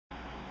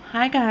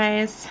Hi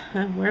guys,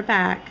 we're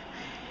back.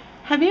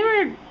 Have you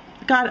ever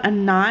got a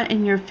knot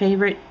in your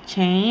favorite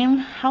chain?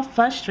 How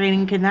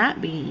frustrating can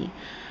that be?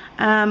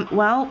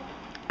 Well,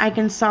 I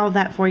can solve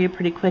that for you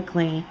pretty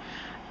quickly.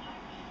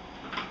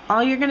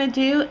 All you're going to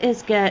do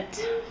is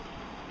get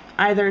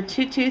either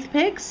 2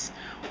 toothpicks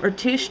or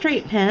 2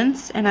 straight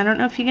pins, and I don't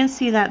know if you can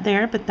see that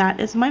there, but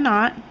that is my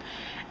knot.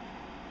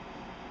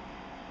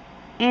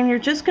 And you're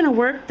just going to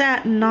work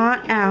that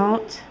knot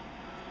out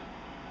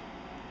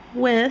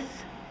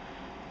with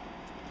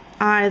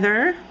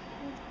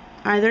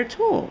either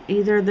tool,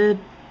 either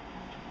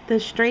the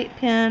straight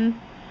pin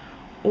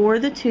or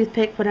the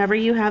toothpick, whatever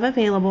you have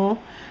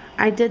available.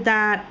 I did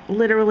that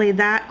literally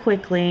that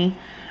quickly.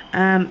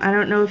 I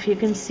don't know if you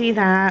can see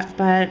that,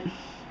 but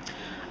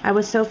I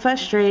was so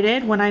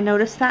frustrated when I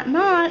noticed that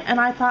knot, and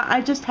I thought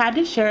I just had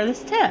to share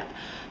this tip.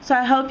 So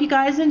I hope you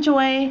guys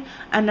enjoy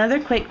another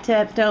quick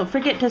tip. Don't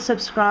forget to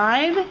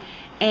subscribe,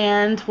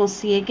 and we'll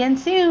see you again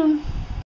soon.